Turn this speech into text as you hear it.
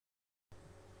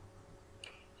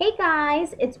Hey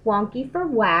guys, it's Wonky for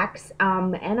Wax,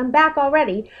 and I'm back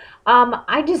already.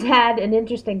 I just had an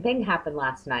interesting thing happen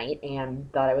last night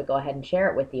and thought I would go ahead and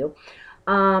share it with you.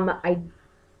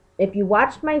 If you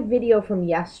watched my video from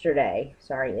yesterday,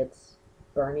 sorry, it's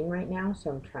burning right now, so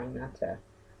I'm trying not to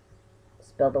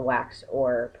spill the wax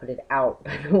or put it out,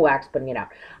 the wax putting it out.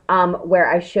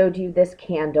 Where I showed you this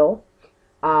candle,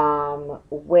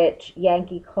 which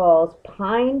Yankee calls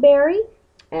Pine Berry,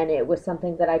 and it was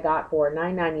something that I got for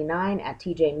 $9.99 at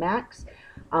TJ Maxx.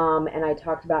 And I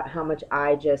talked about how much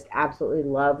I just absolutely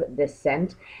love this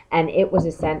scent, and it was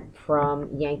a scent from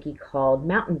Yankee called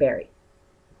Mountain Berry.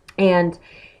 And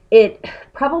it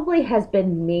probably has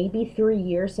been maybe 3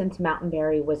 years since Mountain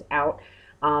Berry was out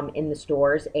in the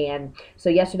stores. And so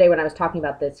yesterday when I was talking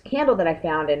about this candle that I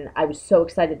found, and I was so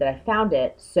excited that I found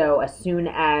it, so as soon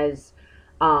as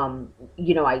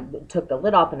I took the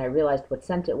lid off and I realized what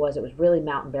scent it was really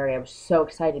Mountain Berry. I was so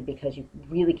excited because you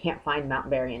really can't find Mountain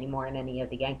Berry anymore in any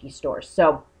of the Yankee stores.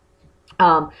 So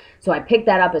I picked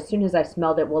that up as soon as I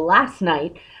smelled it. Well, last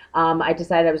night, I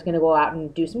decided I was going to go out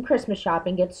and do some Christmas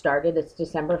shopping, get started. It's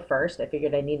December 1st. I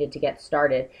figured I needed to get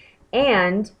started.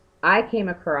 And I came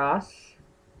across,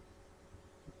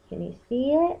 can you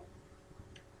see it?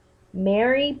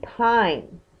 Mary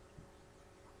Pine,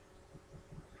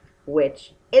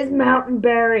 which is Mountain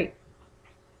Berry.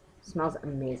 Smells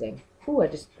amazing. Ooh, I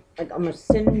just almost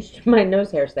singed my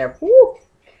nose hairs there. Ooh,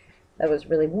 that was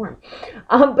really warm.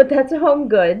 But that's Home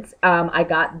Goods. I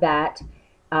got that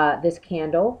this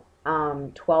candle,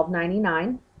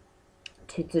 $12.99.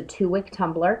 It's a 2-wick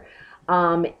tumbler.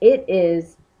 It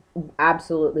is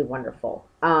absolutely wonderful.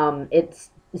 It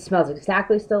smells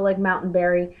exactly still like Mountain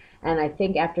Berry, and I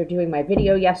think after doing my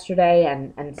video yesterday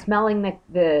and smelling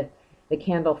the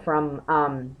candle from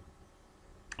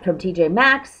TJ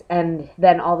Maxx, and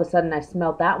then all of a sudden I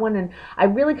smelled that one, and I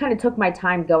really kind of took my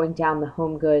time going down the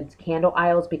Home Goods candle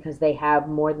aisles because they have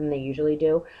more than they usually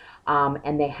do,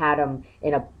 and they had them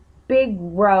in a big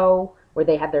row where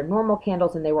they had their normal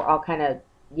candles and they were all kind of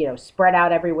spread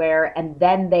out everywhere, and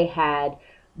then they had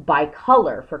by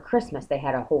color for Christmas. They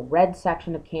had a whole red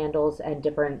section of candles and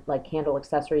different like candle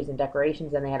accessories and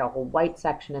decorations, and they had a whole white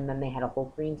section, and then they had a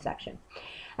whole green section.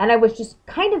 And I was just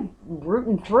kind of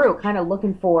rooting through, kind of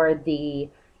looking for the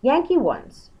Yankee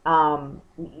ones,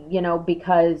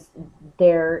 because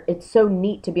it's so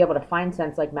neat to be able to find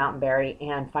scents like Mountain Berry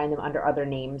and find them under other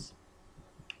names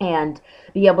and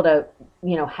be able to,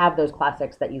 have those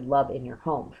classics that you love in your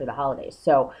home for the holidays.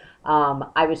 So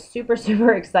I was super,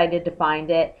 super excited to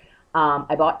find it.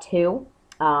 I bought two.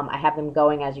 I have them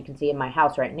going, as you can see, in my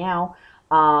house right now,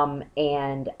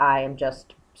 and I am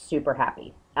just super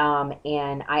happy.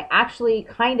 And I actually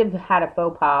kind of had a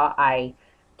faux pas. I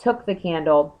took the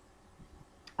candle,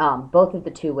 both of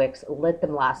the 2 wicks, lit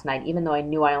them last night, even though I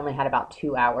knew I only had about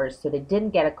 2 hours, so they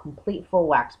didn't get a complete full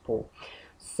wax pool.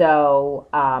 So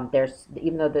there's,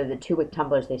 even though they're the 2-wick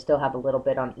tumblers, they still have a little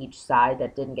bit on each side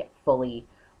that didn't get fully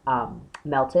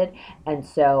melted. And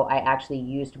so I actually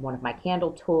used one of my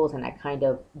candle tools and I kind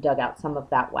of dug out some of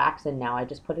that wax, and now I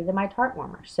just put it in my tart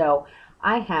warmer. So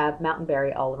I have Mountain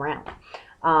Berry all around.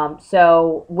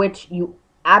 Which you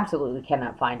absolutely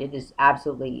cannot find. It is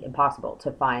absolutely impossible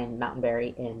to find Mountain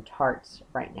Berry in tarts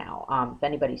right now. If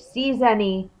anybody sees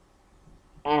any,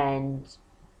 and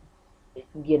it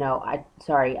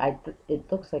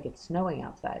looks like it's snowing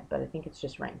outside, but I think it's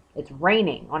just rain. It's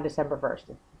raining on December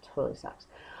 1st. It totally sucks.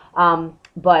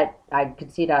 But I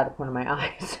could see it out of the corner of my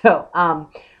eye.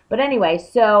 But anyway,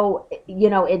 so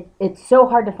it's so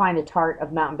hard to find a tart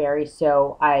of Mountain Berry,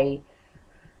 so I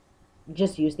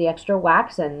just use the extra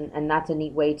wax, and that's a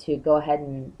neat way to go ahead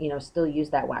and still use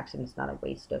that wax, and it's not a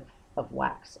waste of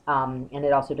wax, and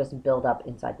it also doesn't build up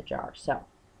inside the jar. So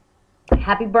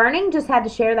happy burning. Just had to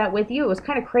share that with you. It was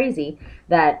kind of crazy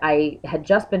that I had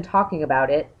just been talking about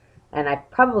it, and I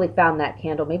probably found that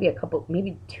candle maybe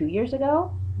 2 years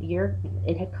ago.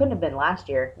 Couldn't have been last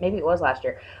year. Maybe it was last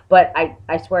year, but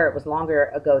I swear it was longer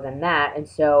ago than that. And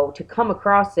so to come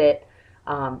across it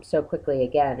so quickly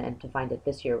again, and to find it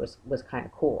this year was kind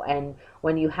of cool. And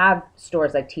when you have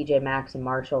stores like TJ Maxx and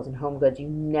Marshalls and Home Goods, you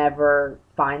never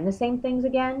find the same things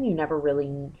again. You never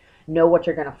really know what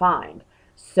you're going to find.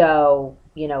 So,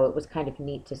 it was kind of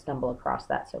neat to stumble across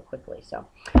that so quickly. So,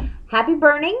 happy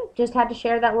burning. Just had to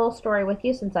share that little story with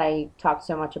you since I talked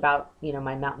so much about,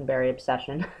 my Mountain Berry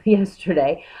obsession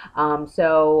yesterday.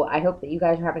 So, I hope that you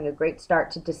guys are having a great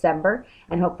start to December,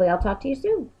 and hopefully I'll talk to you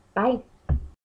soon. Bye.